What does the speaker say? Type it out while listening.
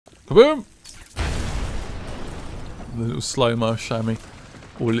Kaboom! The little slow-mo show me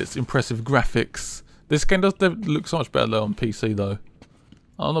all its impressive graphics. This game does look so much better though on PC though.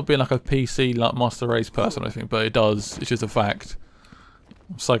 I'm not being like a PC like Master Race person or anything, but it does. It's just a fact.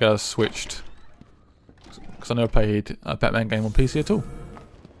 I'm so glad I switched. Because I never played a Batman game on PC at all.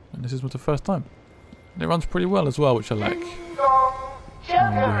 And this is the first time. And it runs pretty well as well, which I like.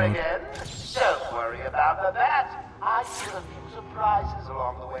 Joker again. Don't worry about that. I give a few surprises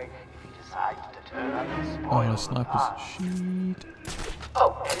along the way if he decides to turn up and spoil Oh, the the sniper's party. sheet.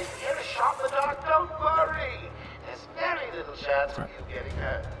 Oh, and if you're in a shot in the dark, don't worry. There's very little chance of you getting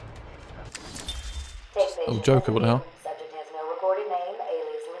hurt. Oh, Joker, what the hell? Subject has no recorded name.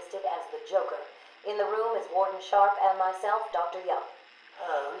 ALll is listed as the Joker. In the room is Warden Sharp and myself, Dr. Young.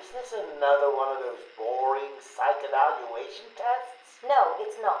 Oh, is this another one of those boring psych evaluation tests? No,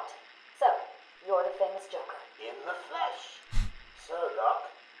 it's not. So, you're the famous Joker. In the flesh. So, Doc,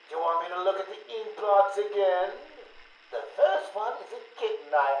 do you want me to look at the ink blots again? The first one is a kitten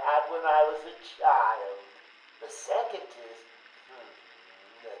I had when I was a child. The second is,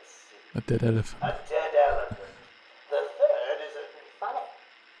 let's see. A dead elephant. A dead elephant. The third is a... Funny.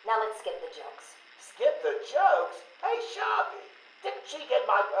 Now let's skip the jokes. Skip the jokes? Hey, Sharpie, didn't she get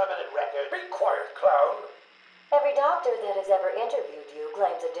my permanent record? Be quiet, clown. Every doctor that has ever interviewed you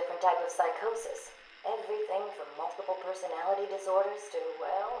claims a different type of psychosis. Everything from multiple personality disorders to,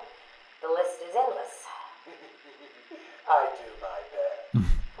 well, the list is endless. I do my best.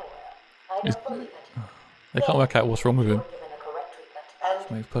 Well, I don't believe it. They can't work out what's wrong with him. You're given the correct treatment.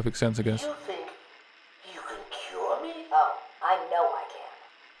 And Makes perfect sense, I guess. you think you can cure me? Oh, I know I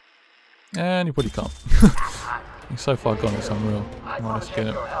can. And you probably can't. He's so far gone, it's unreal. Right, let's get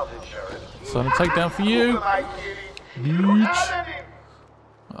him. So I'm gonna take down for you. Huge.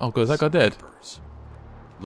 Oh god, is that guy dead?